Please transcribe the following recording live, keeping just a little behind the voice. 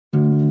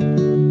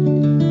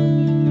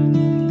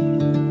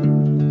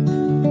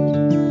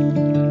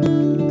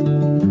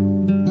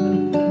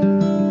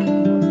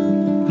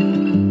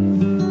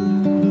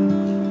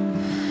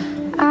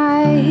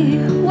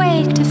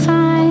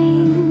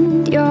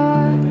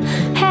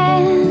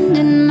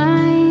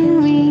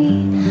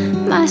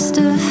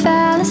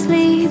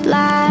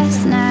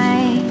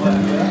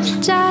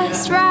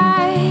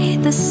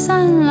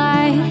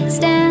sunlight's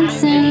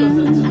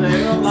dancing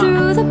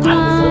through the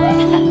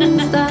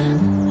pines. The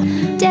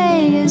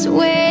day is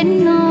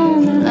waiting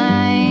on the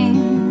line,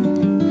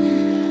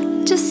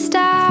 just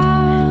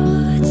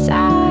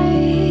outside.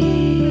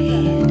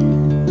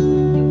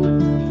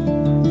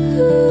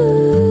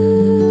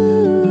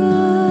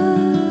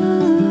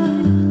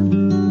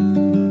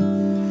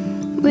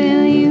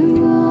 Will you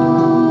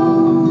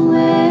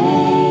always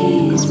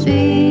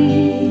be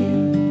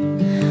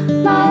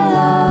my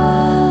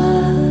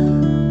love?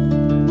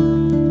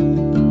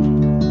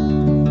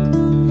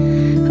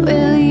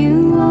 Will you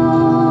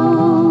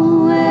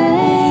always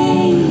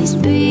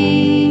be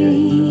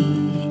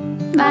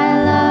my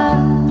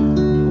love?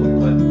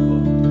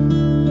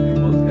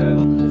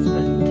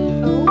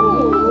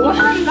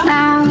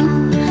 Now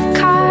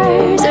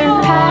cars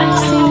are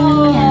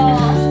passing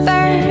and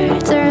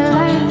birds are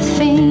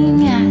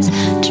laughing as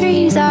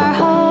trees are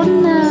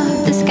holding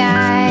up the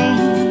sky.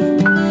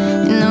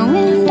 In the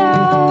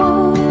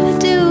window,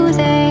 do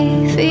they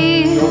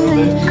feel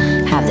it?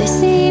 Have they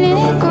seen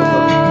it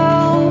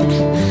grow?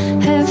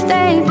 Have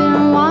they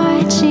been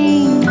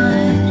watching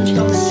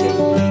us?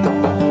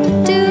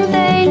 Do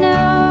they know?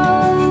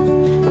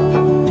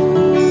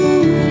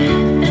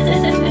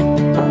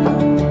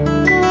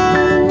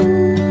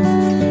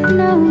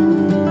 No.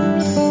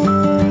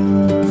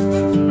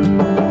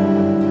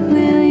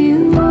 Will you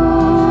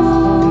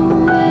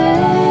always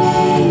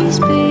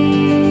be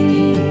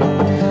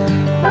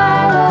my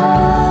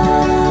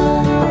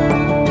love?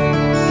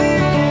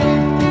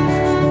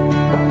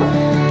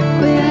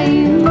 Will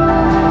you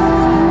always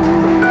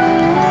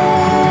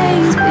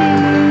be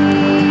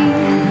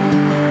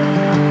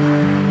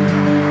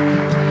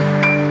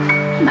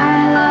my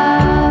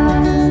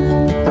love?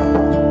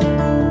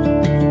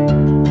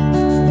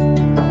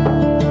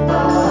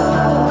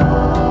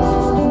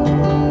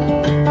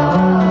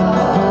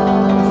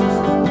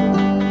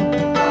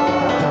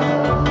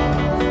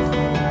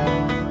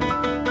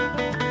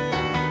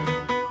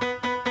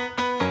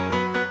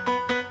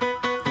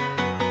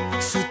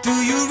 So do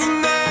you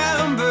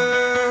remember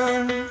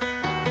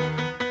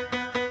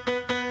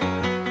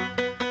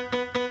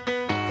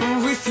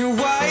with your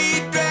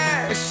white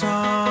dress on?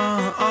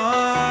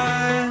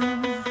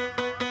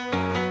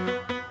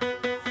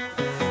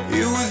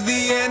 It was the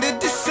end of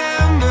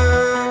December.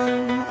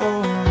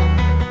 Oh,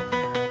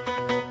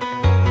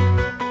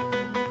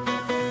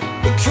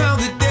 we count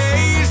the days.